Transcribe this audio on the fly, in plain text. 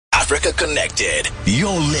Africa Connected,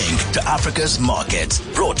 your link to Africa's markets.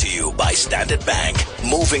 Brought to you by Standard Bank.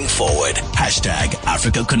 Moving forward.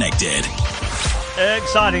 #Africa Connected.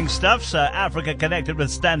 Exciting stuff. So Africa Connected with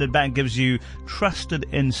Standard Bank gives you trusted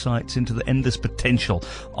insights into the endless potential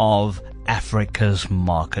of Africa's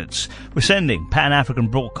markets. We're sending Pan-African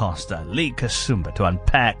broadcaster Lee Kasumba to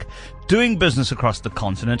unpack doing business across the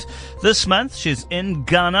continent. This month she's in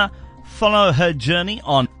Ghana. Follow her journey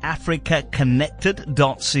on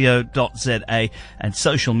africaconnected.co.za and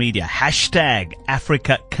social media,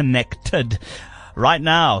 #AfricaConnected. Right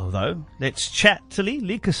now, though, let's chat to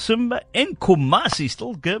Lee Kasumba in Kumasi.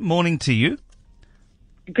 Still good morning to you.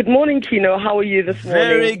 Good morning, Kino. How are you this morning?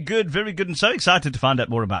 Very good, very good. And so excited to find out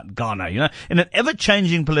more about Ghana. You know, in an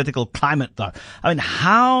ever-changing political climate, though, I mean,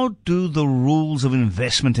 how do the rules of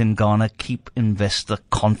investment in Ghana keep investor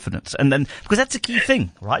confidence? And then, because that's a key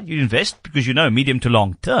thing, right? You invest because you know medium to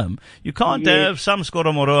long term. You can't have some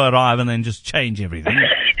Skoromoro arrive and then just change everything.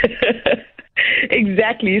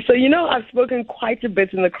 Exactly. So, I've spoken quite a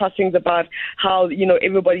bit in the crossings about how,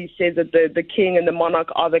 everybody says that the king and the monarch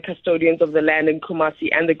are the custodians of the land in Kumasi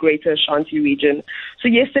and the greater Ashanti region. So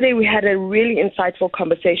yesterday we had a really insightful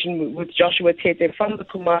conversation with Joshua Tete from the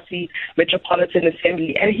Kumasi Metropolitan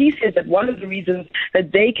Assembly. And he said that one of the reasons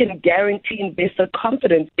that they can guarantee investor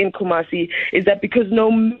confidence in Kumasi is that because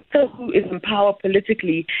no matter who is in power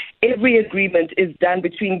politically, every agreement is done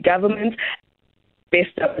between government and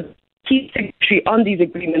investors. Key signatory on these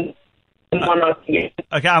agreements. Okay,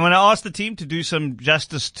 I'm going to ask the team to do some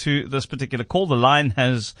justice to this particular call. The line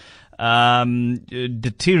has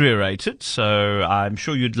deteriorated, so I'm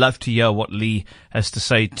sure you'd love to hear what Lee has to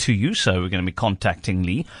say to you. So we're going to be contacting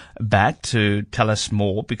Lee back to tell us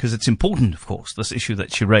more, because it's important, of course, this issue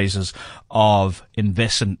that she raises of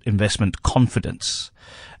investment confidence.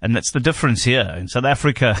 And that's the difference here. In South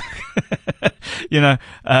Africa,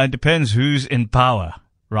 depends who's in power.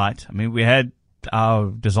 Right. I mean, we had our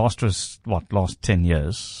disastrous, last 10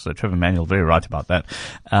 years. So Trevor Manuel, very right about that.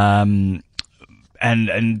 And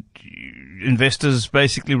investors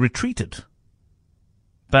basically retreated.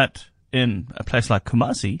 But in a place like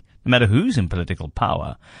Kumasi, no matter who's in political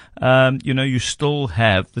power, you still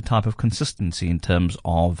have the type of consistency in terms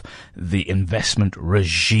of the investment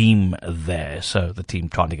regime there. So the team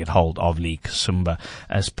trying to get hold of Lee Kasumba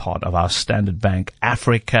as part of our Standard Bank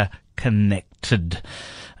Africa Connected.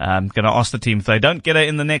 I'm going to ask the team if they don't get it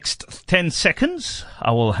in the next 10 seconds,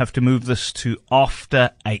 I will have to move this to after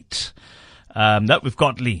 8. We've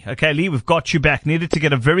got Lee. Okay, Lee, we've got you back. Needed to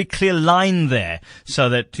get a very clear line there so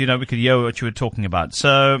that, we could hear what you were talking about.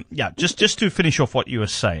 So, just to finish off what you were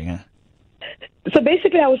saying. So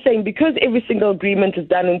basically, I was saying, because every single agreement is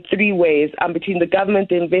done in three ways, between the government,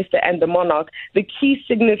 the investor, and the monarch, the key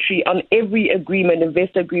signatory on every agreement,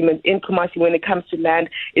 investor agreement in Kumasi when it comes to land,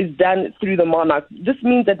 is done through the monarch. This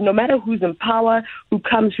means that no matter who's in power, who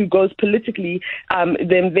comes, who goes politically,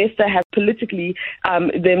 the investor has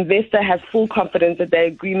full confidence that the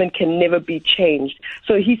agreement can never be changed.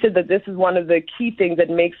 So he said that this is one of the key things that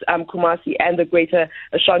makes Kumasi and the greater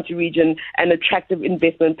Ashanti region an attractive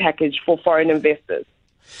investment package for foreign investors.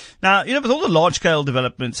 Now, with all the large-scale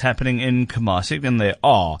developments happening in Kumasi, and there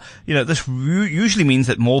are, this usually means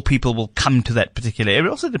that more people will come to that particular area,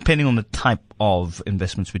 also depending on the type of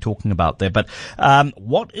investments we're talking about there. But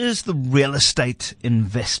what is the real estate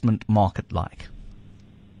investment market like?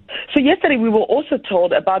 So yesterday we were also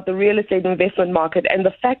told about the real estate investment market and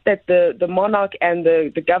the fact that the monarch and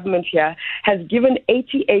the government here has given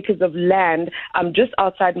 80 acres of land just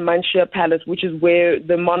outside Manshiya Palace, which is where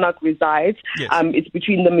the monarch resides. Yes. It's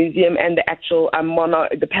between the museum and the actual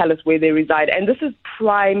the palace where they reside. And this is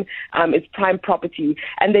prime property.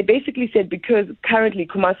 And they basically said because currently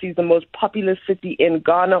Kumasi is the most populous city in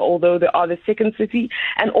Ghana, although they are the second city,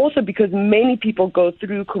 and also because many people go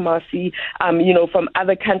through Kumasi, from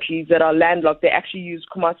other countries that are landlocked. They actually use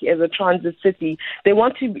Kumasi as a transit city. They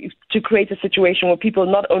want to create a situation where people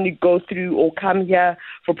not only go through or come here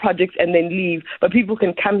for projects and then leave, but people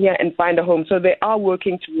can come here and find a home. So they are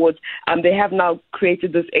working towards, they have now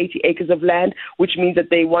created this 80 acres of land, which means that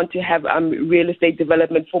they want to have real estate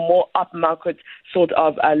development for more upmarket sort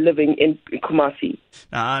of living in Kumasi.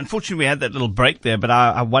 Unfortunately, we had that little break there, but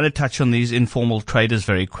I want to touch on these informal traders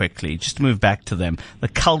very quickly, just to move back to them. The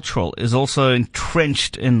cultural is also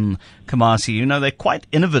entrenched in Kumasi. They're quite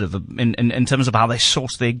innovative in terms of how they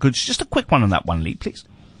source their goods. Just a quick one on that one, Lee, please.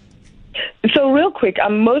 So real quick,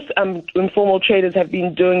 most informal traders have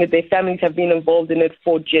been doing it. Their families have been involved in it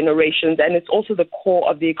for generations, and it's also the core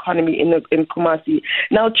of the economy in Kumasi.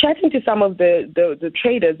 Now, chatting to some of the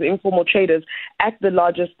traders, the informal traders at the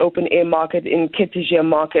largest open air market in Ketejia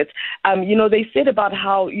market, they said about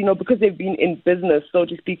how, because they've been in business, so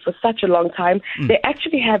to speak, for such a long time, they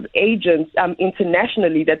actually have agents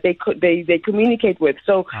internationally that they communicate with.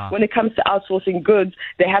 So when it comes to outsourcing goods,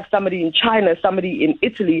 they have somebody in China, somebody in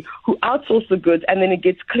Italy who outsource the goods, and then it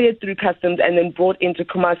gets cleared through customs and then brought into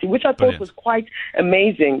Kumasi, which I thought was quite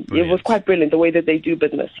amazing. Brilliant. It was quite brilliant, the way that they do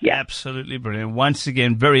business. Yeah. Absolutely brilliant. Once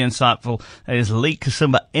again, very insightful. That is Lee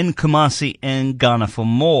Kasumba in Kumasi in Ghana. For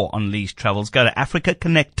more on Lee's travels, go to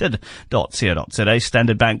africaconnected.co.za.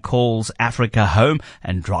 Standard Bank calls Africa home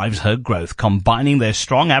and drives her growth. Combining their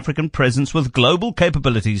strong African presence with global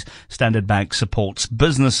capabilities, Standard Bank supports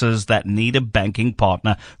businesses that need a banking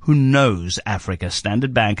partner who knows Africa.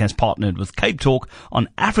 Standard Bank has partnered with Cape Talk on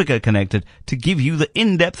Africa Connected to give you the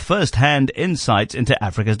in-depth first-hand insights into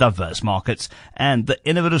Africa's diverse markets and the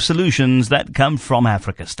innovative solutions that come from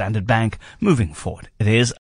Africa. Standard Bank, moving forward. It is